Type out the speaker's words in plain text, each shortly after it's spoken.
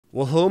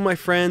Well, hello my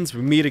friends,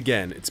 we meet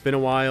again. It's been a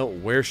while,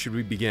 where should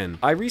we begin?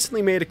 I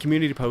recently made a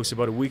community post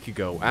about a week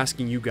ago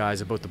asking you guys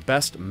about the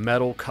best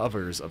metal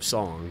covers of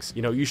songs.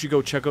 You know, you should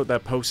go check out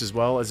that post as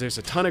well, as there's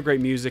a ton of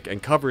great music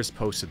and covers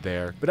posted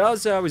there. But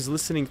as I was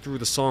listening through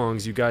the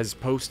songs you guys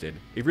posted,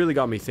 it really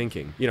got me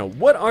thinking. You know,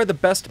 what are the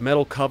best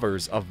metal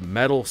covers of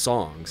metal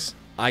songs?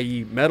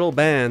 I.e. metal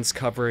bands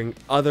covering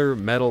other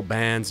metal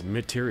bands'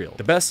 material.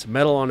 The best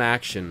metal on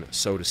action,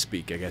 so to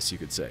speak, I guess you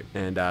could say.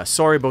 And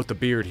sorry about the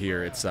beard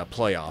here, it's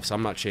playoffs.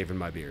 I'm not shaving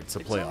my beard, it's a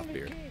playoff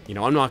beard. You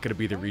know, I'm not going to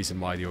be the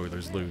reason why the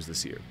Oilers lose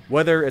this year.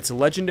 Whether it's a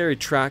legendary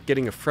track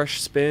getting a fresh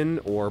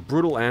spin or a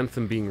brutal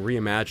anthem being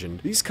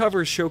reimagined, these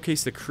covers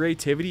showcase the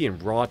creativity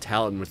and raw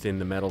talent within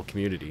the metal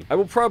community. I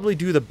will probably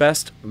do the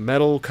best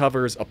metal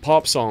covers of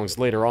pop songs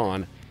later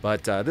on,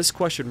 but this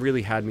question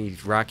really had me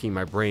racking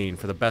my brain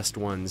for the best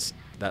ones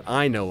that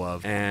I know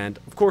of, and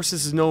of course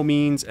this is no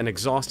means an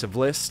exhaustive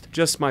list,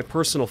 just my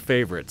personal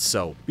favorites,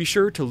 so be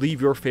sure to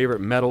leave your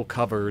favorite metal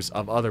covers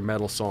of other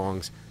metal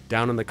songs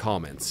down in the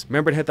comments.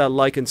 Remember to hit that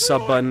like and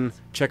sub button,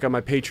 check out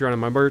my Patreon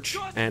and my merch,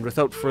 and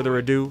without further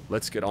ado,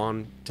 let's get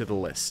on to the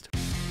list.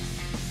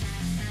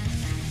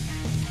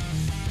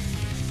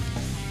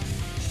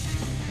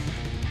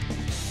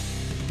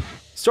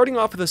 Starting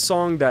off with a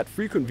song that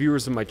frequent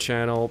viewers of my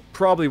channel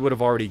probably would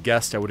have already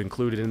guessed I would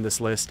include it in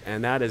this list,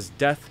 and that is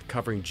Death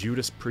covering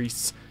Judas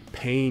Priest's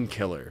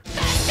Painkiller.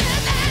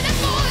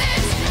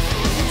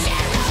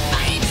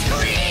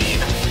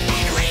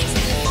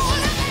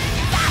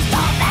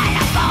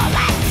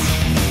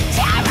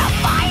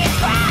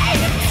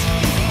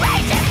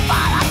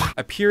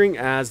 Appearing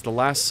as the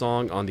last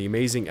song on the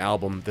amazing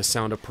album The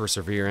Sound of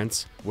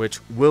Perseverance, which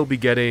we'll be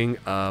getting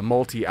a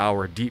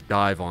multi-hour deep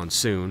dive on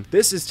soon,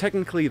 this is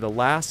technically the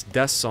last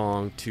Death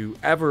song to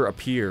ever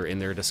appear in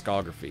their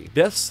discography.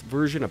 Death's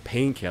version of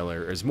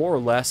Painkiller is more or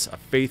less a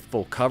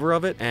faithful cover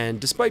of it, and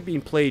despite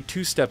being played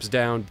 2 steps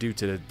down due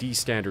to the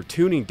D-standard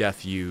tuning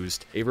Death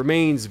used, it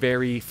remains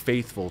very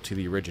faithful to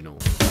the original.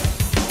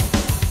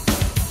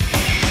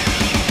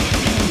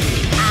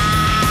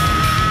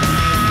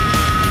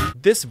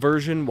 This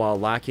version, while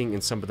lacking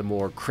in some of the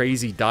more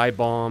crazy dive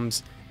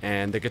bombs,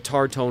 and the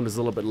guitar tone is a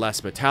little bit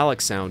less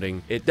metallic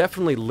sounding, it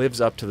definitely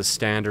lives up to the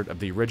standard of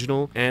the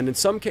original, and in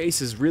some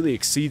cases really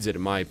exceeds it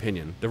in my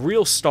opinion. The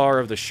real star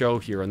of the show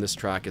here on this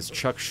track is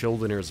Chuck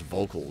Schuldiner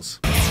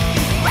vocals.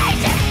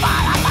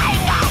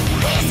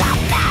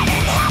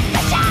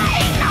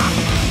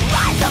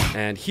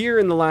 And here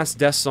in the last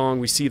Death song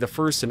we see the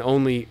first and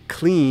only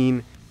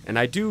clean, and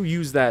I do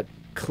use that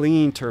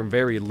clean term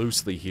very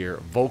loosely here,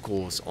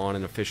 vocals on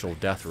an official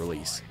Death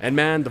release. And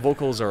man, the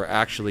vocals are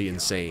actually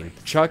insane.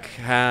 Chuck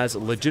has a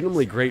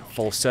legitimately great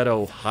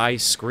falsetto high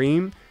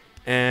scream,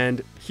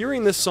 and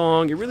hearing this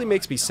song, it really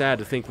makes me sad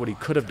to think what he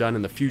could have done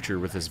in the future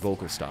with his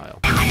vocal style.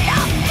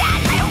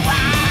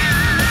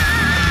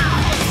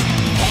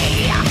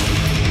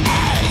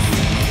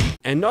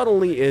 And not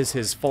only is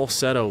his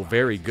falsetto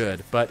very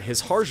good, but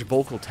his harsh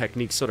vocal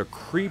technique sort of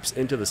creeps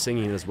into the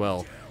singing as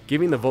well,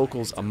 giving the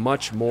vocals a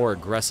much more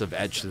aggressive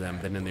edge to them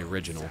than in the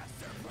original.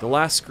 The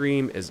last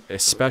scream is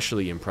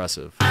especially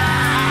impressive.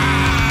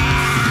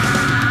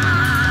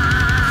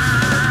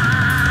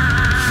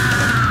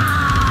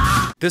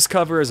 This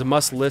cover is a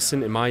must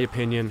listen in my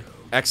opinion.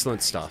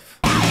 Excellent stuff.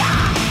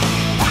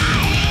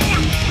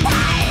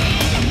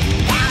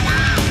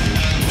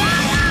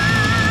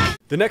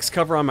 The next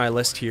cover on my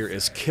list here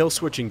is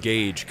Killswitch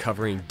Engage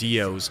covering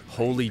Dio's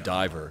Holy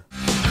Diver.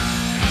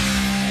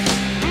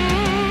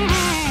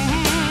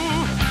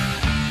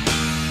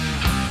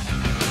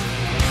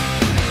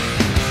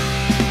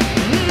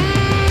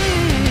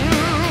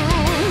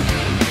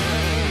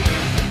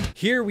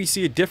 Here we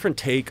see a different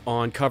take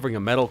on covering a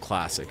metal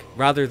classic.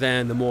 Rather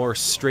than the more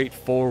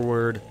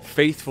straightforward,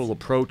 faithful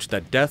approach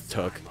that Death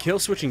took,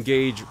 Killswitch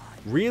Engage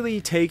really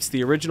takes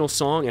the original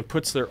song and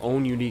puts their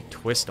own unique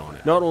twist on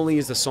it. Not only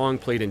is the song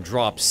played in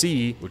drop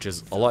C, which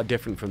is a lot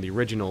different from the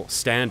original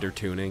standard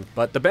tuning,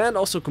 but the band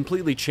also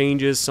completely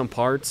changes some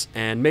parts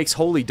and makes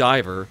Holy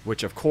Diver,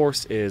 which of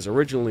course is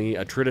originally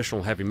a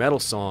traditional heavy metal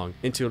song,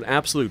 into an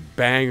absolute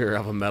banger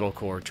of a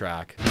metalcore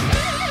track.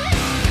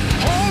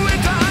 Holy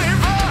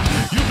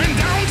Diver, you've been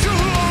down too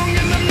long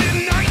in the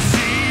midnight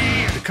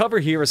sea. The cover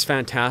here is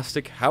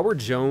fantastic. Howard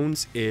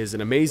Jones is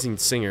an amazing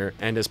singer,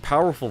 and his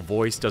powerful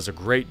voice does a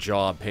great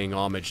job paying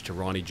homage to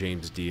Ronnie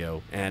James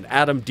Dio. And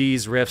Adam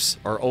D's riffs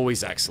are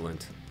always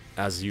excellent,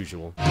 as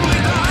usual.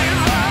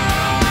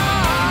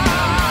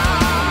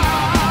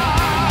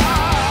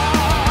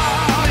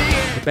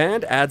 The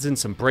band adds in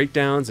some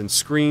breakdowns and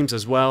screams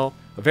as well,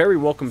 a very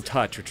welcome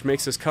touch which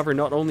makes this cover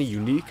not only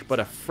unique but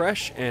a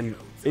fresh and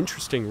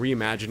interesting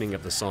reimagining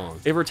of the song.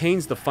 It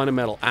retains the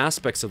fundamental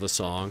aspects of the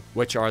song,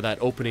 which are that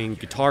opening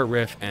guitar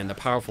riff and the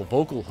powerful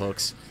vocal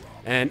hooks,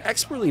 and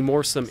expertly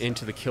morphs them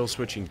into the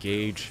Killswitch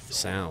Engage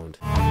sound.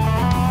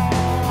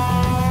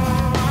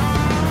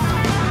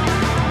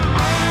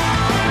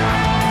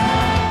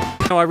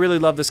 No, I really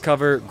love this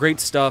cover. Great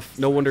stuff.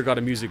 No wonder got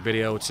a music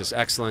video. It's just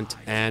excellent.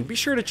 And be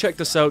sure to check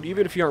this out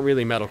even if you aren't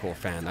really a metalcore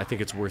fan. I think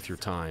it's worth your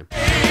time.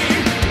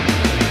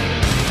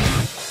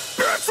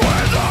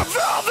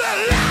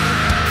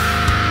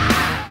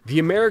 The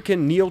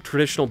American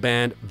neo-traditional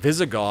band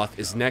Visigoth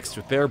is next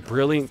with their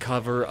brilliant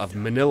cover of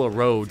Manila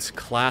Road's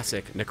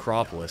classic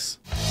Necropolis.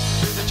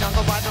 Through the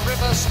jungle by the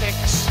river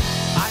Styx,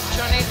 I've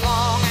journeyed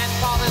long and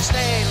farthest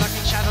day,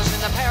 lurking shadows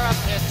in the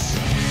parapets.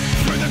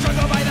 Through the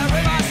jungle by the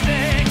river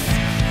Styx,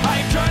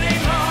 I've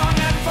journeyed long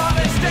and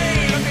farthest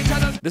day, lurking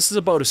shadows. This is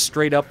about as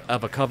straight up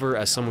of a cover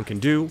as someone can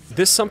do.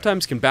 This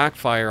sometimes can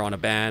backfire on a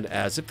band,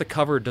 as if the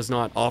cover does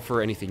not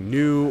offer anything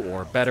new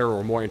or better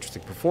or more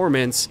interesting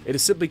performance, it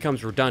simply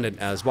becomes redundant,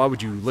 as why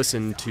would you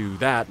listen to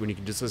that when you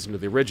can just listen to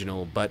the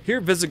original? But here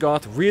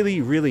Visigoth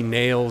really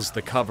nails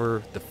the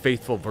cover, the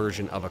faithful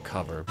version of a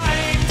cover.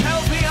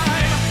 Tells me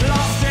I'm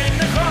lost in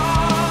the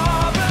cross.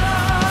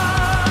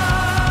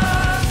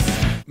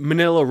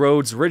 Manila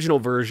Road's original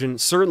version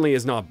certainly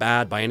is not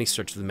bad by any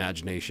stretch of the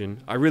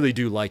imagination. I really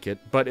do like it,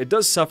 but it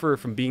does suffer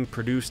from being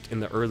produced in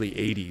the early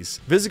 80s.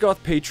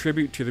 Visigoth paid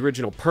tribute to the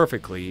original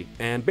perfectly,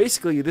 and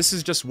basically this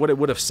is just what it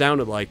would have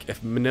sounded like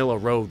if Manila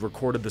Road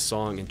recorded the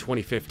song in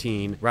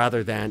 2015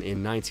 rather than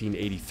in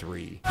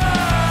 1983.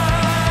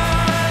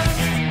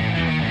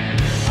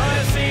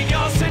 I've seen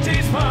your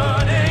cities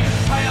burning.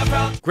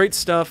 Great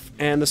stuff,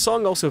 and the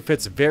song also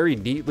fits very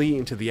neatly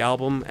into the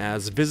album,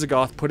 as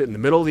Visigoth put it in the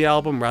middle of the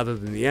album rather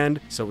than the end,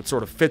 so it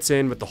sort of fits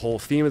in with the whole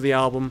theme of the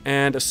album.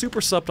 And a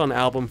super slept on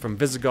album from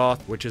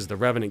Visigoth, which is The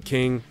Revenant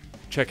King.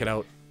 Check it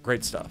out,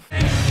 great stuff. For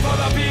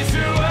the peace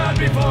you had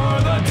before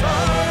the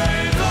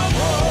tides of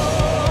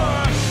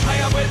war, I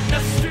have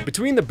witnessed.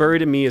 Between the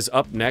Buried in Me is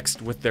up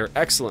next with their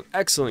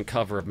excellent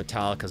cover of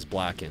Metallica's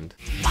Blackened.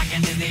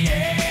 Blackened in the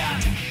air,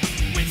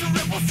 with the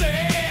ripple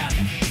sand,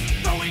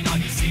 throwing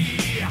on your sea.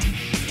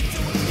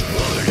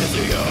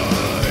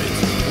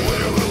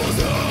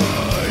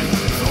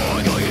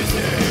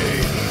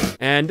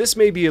 And this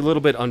may be a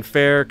little bit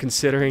unfair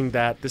considering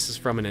that this is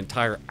from an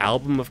entire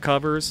album of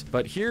covers,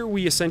 but here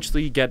we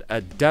essentially get a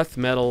death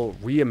metal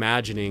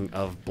reimagining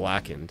of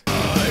Blackened.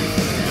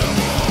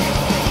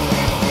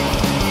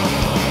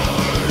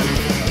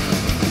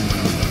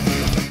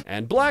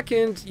 And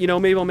Blackened, you know,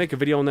 maybe I'll make a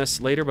video on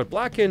this later, but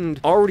Blackened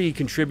already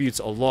contributes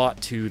a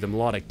lot to the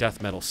melodic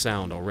death metal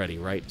sound already,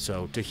 right?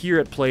 So to hear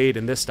it played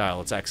in this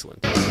style, it's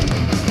excellent.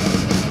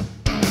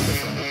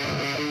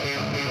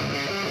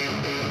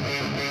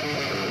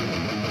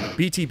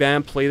 BT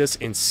Bam play this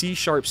in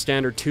C-sharp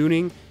standard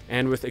tuning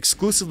and with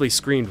exclusively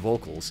screamed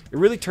vocals. It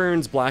really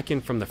turns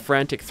Blackened from the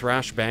frantic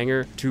thrash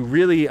banger to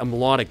really a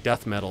melodic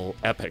death metal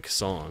epic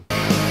song.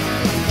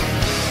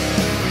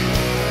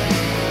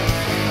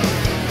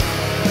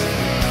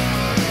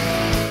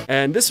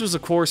 And this was,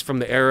 of course, from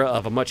the era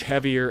of a much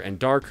heavier and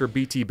darker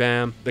BT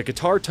Bam. The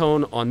guitar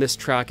tone on this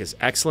track is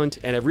excellent,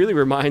 and it really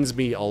reminds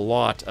me a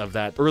lot of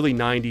that early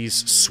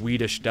 90s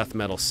Swedish death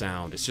metal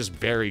sound. It's just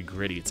very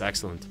gritty, it's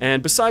excellent.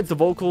 And besides the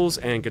vocals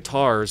and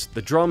guitars,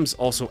 the drums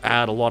also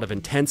add a lot of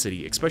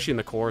intensity, especially in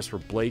the chorus where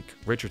Blake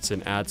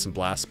Richardson adds some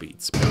blast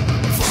beats.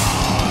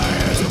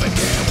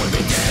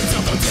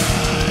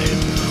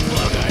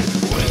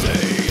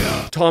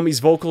 Tommy's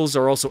vocals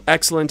are also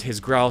excellent, his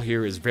growl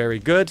here is very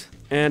good,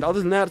 and other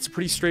than that, it's a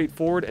pretty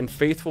straightforward and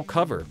faithful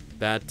cover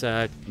that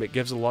it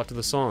gives a lot to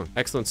the song.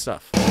 Excellent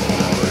stuff.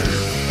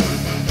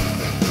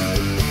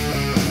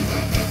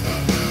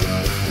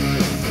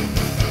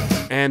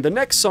 And the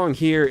next song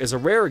here is a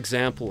rare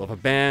example of a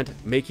band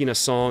making a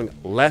song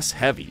less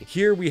heavy.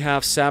 Here we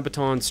have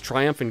Sabaton's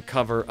triumphant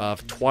cover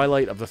of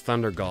Twilight of the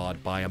Thunder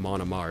God by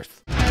Amon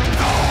Amarth.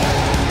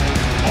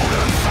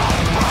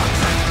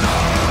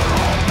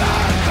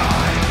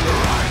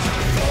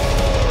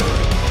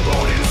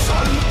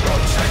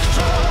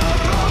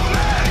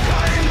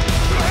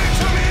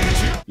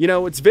 You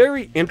know, it's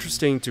very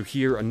interesting to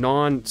hear a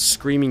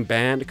non-screaming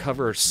band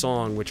cover a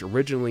song which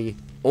originally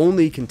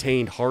only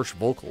contained harsh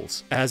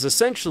vocals, as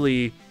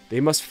essentially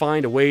they must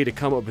find a way to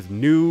come up with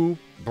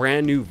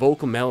brand new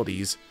vocal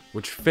melodies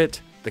which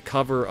fit the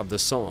cover of the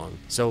song.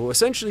 So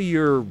essentially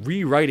you're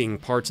rewriting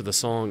parts of the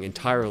song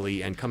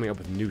entirely and coming up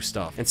with new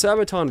stuff. And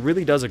Sabaton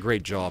really does a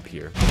great job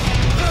here.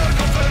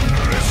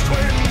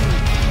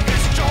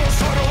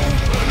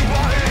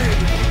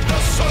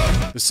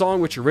 The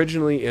song, which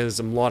originally is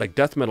a melodic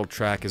death metal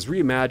track, is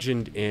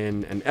reimagined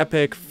in an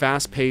epic,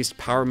 fast-paced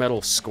power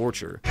metal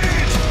scorcher.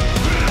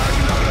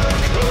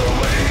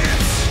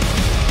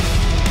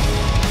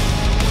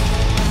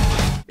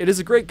 It is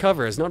a great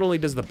cover, as not only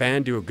does the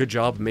band do a good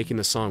job of making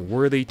the song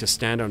worthy to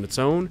stand on its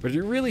own, but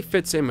it really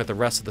fits in with the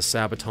rest of the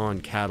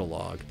Sabaton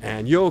catalog.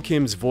 And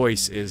Joachim's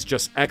voice is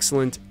just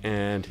excellent,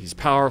 and he's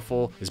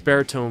powerful. His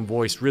baritone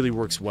voice really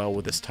works well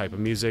with this type of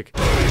music.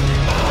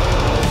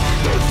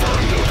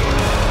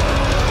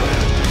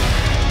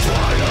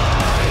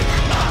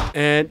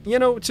 And, you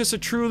know, it's just a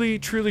truly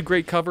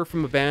great cover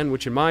from a band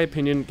which, in my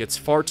opinion, gets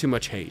far too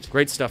much hate.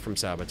 Great stuff from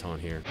Sabaton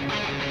here.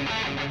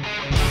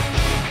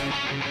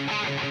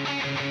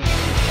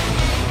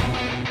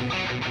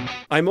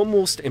 I'm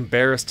almost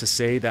embarrassed to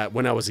say that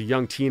when I was a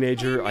young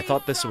teenager, I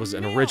thought this was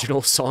an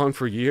original song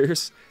for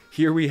years.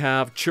 Here we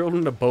have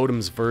Children of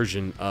Bodom's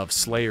version of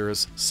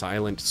Slayer's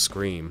Silent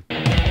Scream.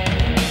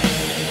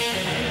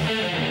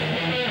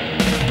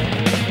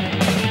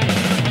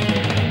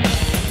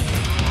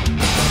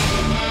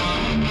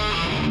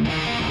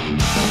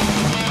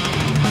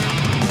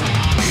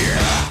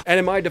 And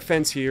in my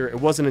defense here,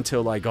 it wasn't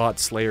until I got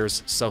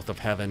Slayer's South of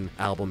Heaven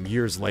album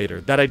years later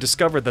that I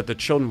discovered that the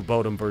Children of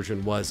Bodom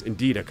version was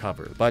indeed a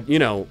cover. But, you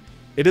know,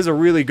 it is a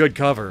really good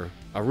cover.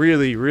 A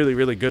really, really,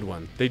 really good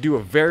one. They do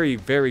a very,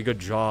 very good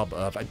job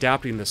of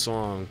adapting the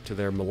song to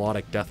their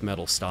melodic death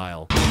metal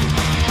style.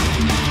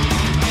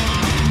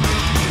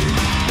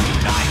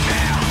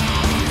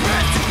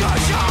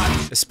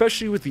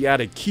 Especially with the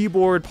added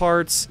keyboard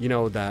parts, you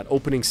know, that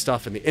opening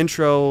stuff in the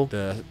intro,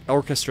 the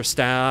orchestra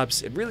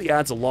stabs, it really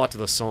adds a lot to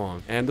the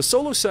song. And the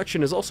solo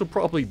section is also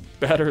probably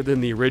better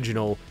than the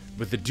original,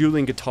 with the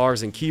dueling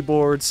guitars and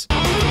keyboards.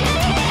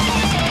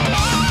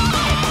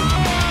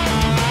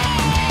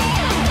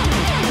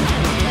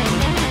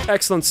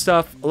 Excellent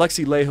stuff.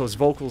 Alexi Laiho's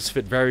vocals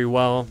fit very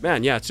well.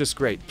 Man, yeah, it's just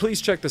great. Please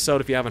check this out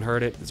if you haven't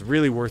heard it. It's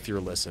really worth your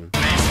listen.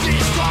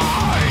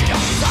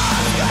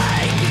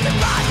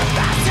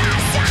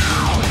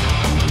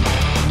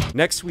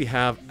 Next we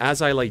have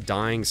As I Lay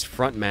Dying's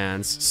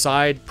frontman's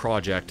side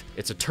project.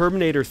 It's a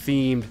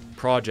Terminator-themed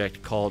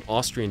project called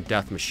Austrian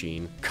Death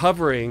Machine,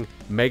 covering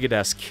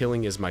Megadeth's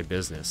Killing Is My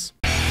Business.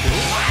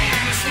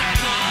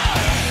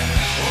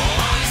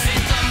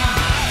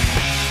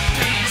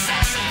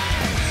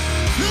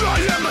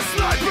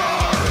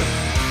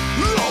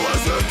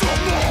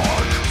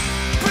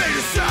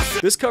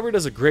 This cover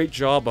does a great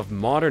job of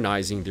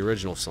modernizing the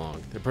original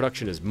song. The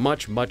production is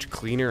much, much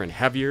cleaner and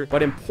heavier,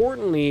 but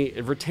importantly,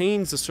 it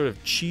retains the sort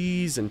of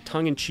cheese and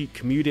tongue-in-cheek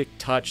comedic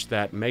touch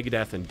that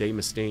Megadeth and Dave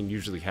Mustaine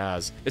usually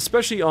has,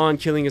 especially on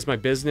Killing Is My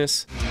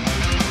Business. 10,000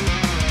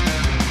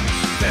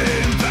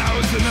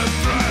 of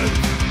friends,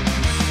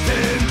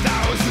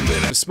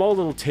 10,000 The small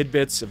little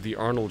tidbits of the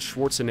Arnold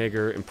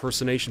Schwarzenegger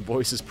impersonation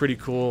voice is pretty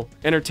cool,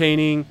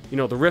 entertaining, you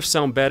know, the riffs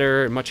sound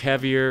better and much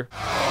heavier.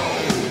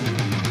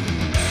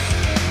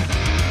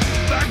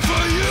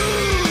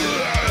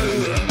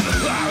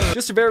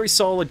 Just a very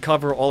solid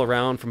cover all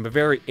around from a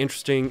very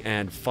interesting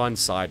and fun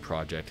side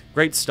project.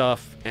 Great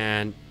stuff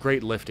and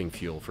great lifting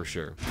fuel for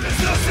sure.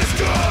 Business is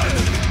good.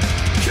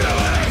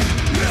 Killing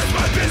is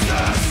my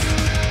business.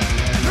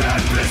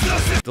 And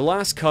business is... The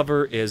last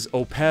cover is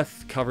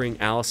Opeth covering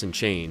Alice in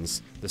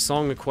Chains, the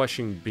song in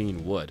question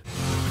being Wood.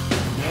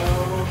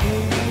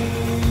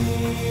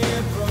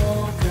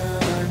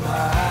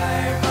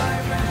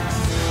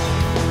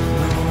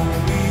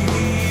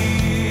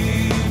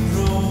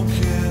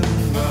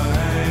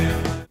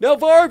 Now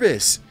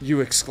Varvis,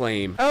 you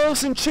exclaim,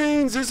 Alice in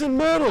Chains isn't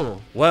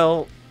metal!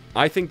 Well,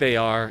 I think they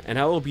are, and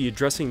I will be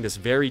addressing this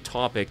very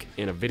topic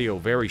in a video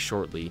very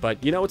shortly,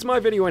 but you know, it's my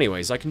video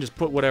anyways, I can just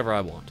put whatever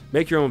I want.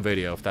 Make your own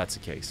video if that's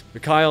the case.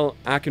 Mikhail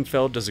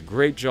Akenfeld does a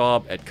great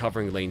job at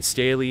covering Lane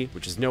Staley,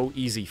 which is no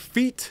easy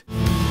feat.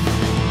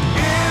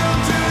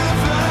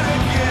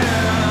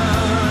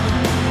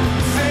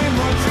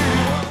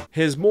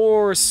 His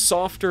more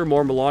softer,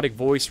 more melodic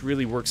voice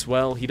really works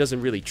well. He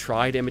doesn't really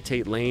try to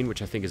imitate Lane,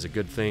 which I think is a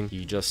good thing.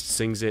 He just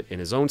sings it in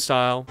his own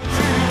style.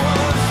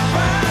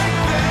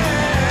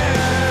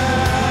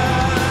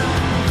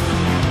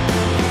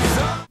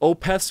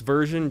 Opeth's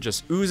version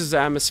just oozes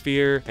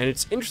atmosphere, and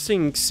it's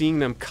interesting seeing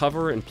them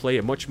cover and play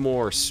a much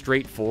more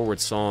straightforward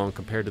song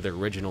compared to their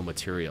original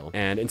material.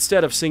 And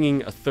instead of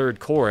singing a third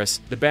chorus,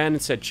 the band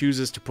instead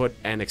chooses to put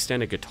an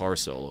extended guitar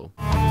solo.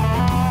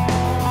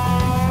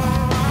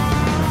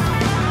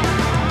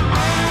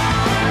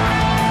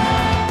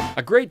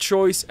 A great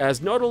choice,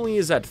 as not only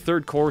is that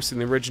third chorus in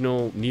the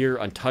original near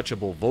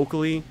untouchable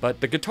vocally, but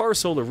the guitar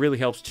solo really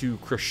helps to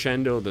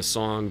crescendo the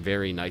song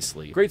very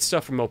nicely. Great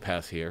stuff from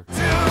Opeth here.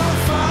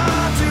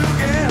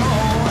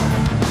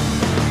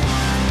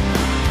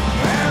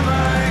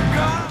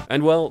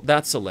 And well,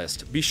 that's the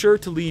list. Be sure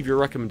to leave your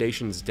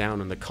recommendations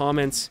down in the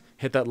comments.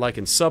 Hit that like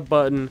and sub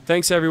button.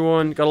 Thanks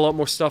everyone. Got a lot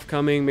more stuff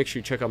coming. Make sure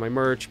you check out my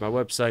merch, my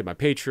website, my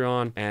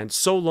Patreon. And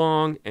so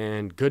long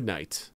and good night.